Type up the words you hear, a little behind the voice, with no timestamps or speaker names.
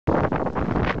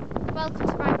Welcome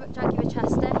to Jaguar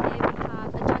Chester. Here we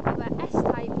have a Jaguar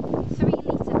S-Type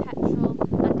 3-litre petrol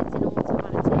and it's an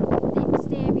automatic. The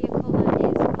exterior colour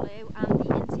is blue and the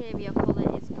interior colour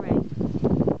is grey.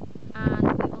 And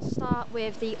we will start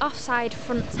with the offside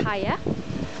front tyre.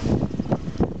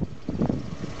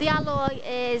 The alloy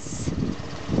is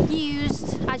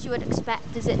used as you would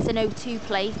expect, as it's an O2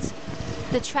 plate.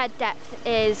 The tread depth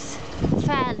is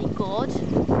fairly good.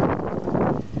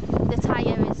 The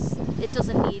tyre it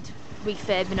doesn't need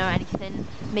refurbing or anything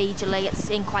majorly,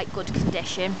 it's in quite good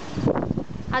condition.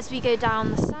 As we go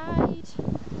down the side,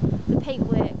 the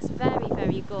paintwork's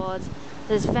very good.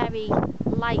 There's very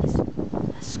light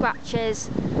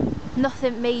scratches,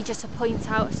 nothing major to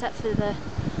point out except for the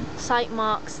sight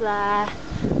marks there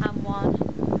and one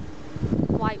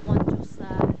white one just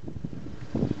there.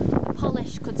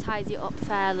 Polish could tidy it up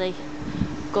fairly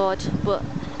good, but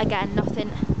again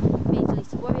nothing majorly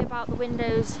to worry about. The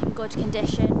windows in good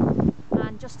condition,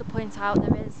 and just to point out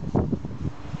there is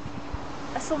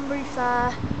a sunroof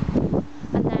there.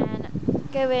 And then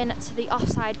going to the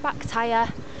offside back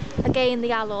tyre, again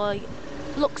the alloy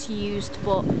looks used,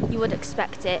 but you would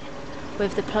expect it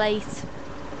with the plate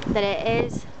that it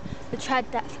is. The tread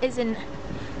depth isn't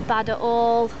bad at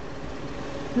all,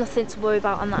 nothing to worry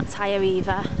about on that tyre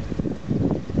either.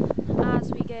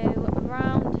 As we go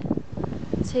around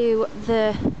to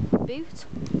the boot,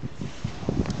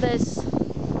 there's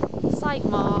slight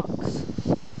marks,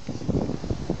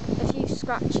 a few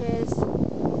scratches,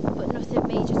 but nothing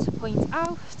major to point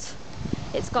out.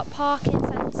 It's got parking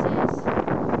sensors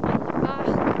on the back.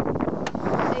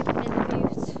 Opening the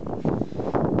boot,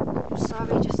 oops,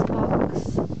 sorry, just the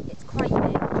box. It's quite big, a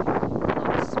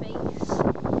lot of space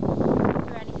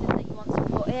for anything that you want to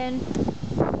put in.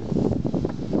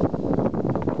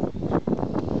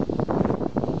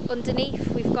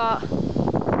 Underneath we've got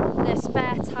the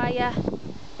spare tyre,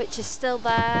 which is still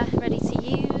there, ready to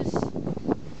use.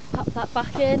 Pop that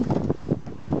back in.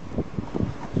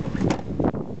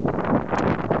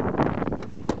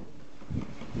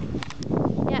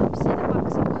 Yep, so the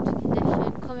back's in good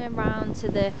condition. Coming round to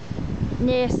the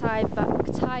near side back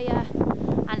tyre,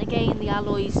 and again the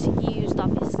alloy's used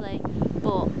obviously,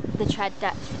 but the tread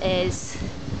depth is,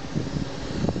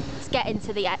 it's getting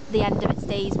to the end of its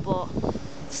days, but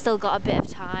still got a bit of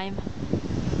time.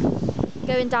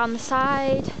 Going down the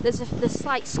side, there's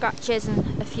slight scratches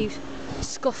and a few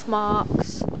scuff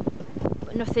marks,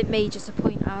 but nothing major to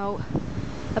point out.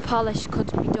 A polish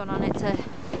could be done on it to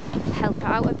help it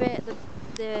out a bit.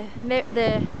 The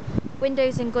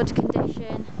window's in good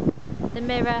condition. The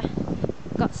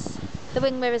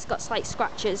wing mirror's got slight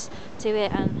scratches to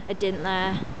it and a dent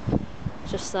there,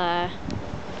 just there,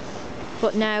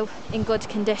 but now in good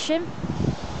condition.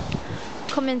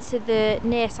 Coming to the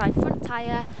near side front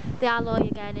tyre, the alloy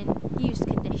again in used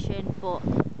condition, but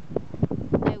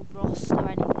no rust or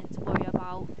anything to worry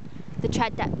about. The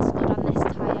tread depth's good on this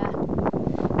tyre,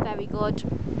 very good.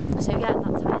 So yeah,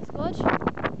 that tyre's good.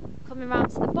 Coming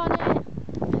round to the bonnet,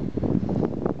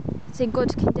 it's in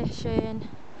good condition.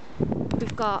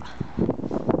 We've got,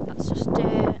 that's just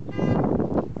dirt.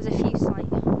 There's a few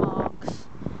slight marks,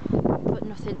 but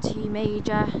nothing too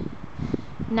major.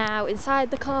 Now inside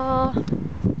the car,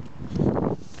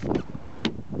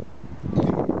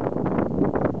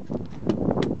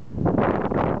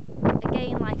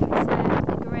 again like I said,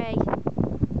 the grey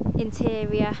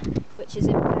interior, which is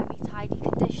in very tidy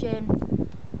condition.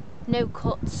 No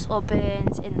cuts or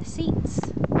burns in the seats.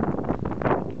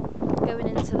 Going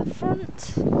into the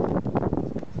front,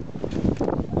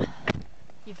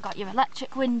 you've got your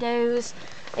electric windows.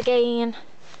 Again,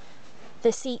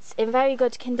 the seats in very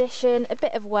good condition, a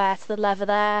bit of wear to the leather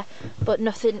there, but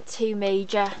nothing too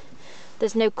major.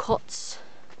 There's no cuts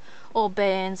or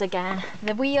burns again.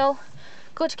 The wheel,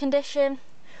 good condition.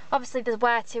 Obviously there's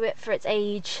wear to it for its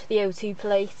age, the O2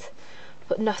 plate,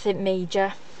 but nothing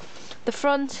major. The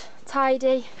front,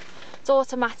 tidy. It's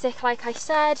automatic like I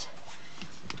said.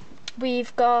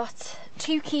 We've got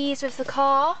 2 keys with the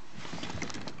car,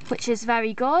 which is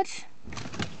very good.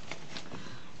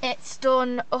 It's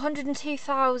done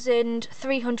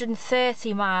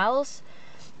 102,330 miles,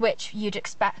 which you'd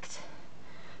expect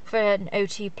for an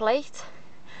O2 plate.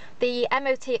 The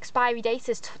MOT expiry date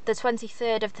is the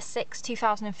 23rd of the 6th,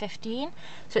 2015,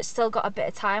 so it's still got a bit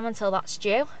of time until that's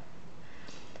due.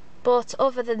 But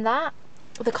other than that,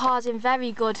 the car's in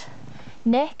very good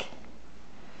nick,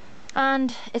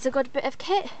 and it's a good bit of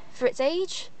kit for its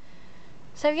age.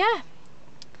 So yeah,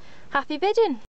 happy bidding.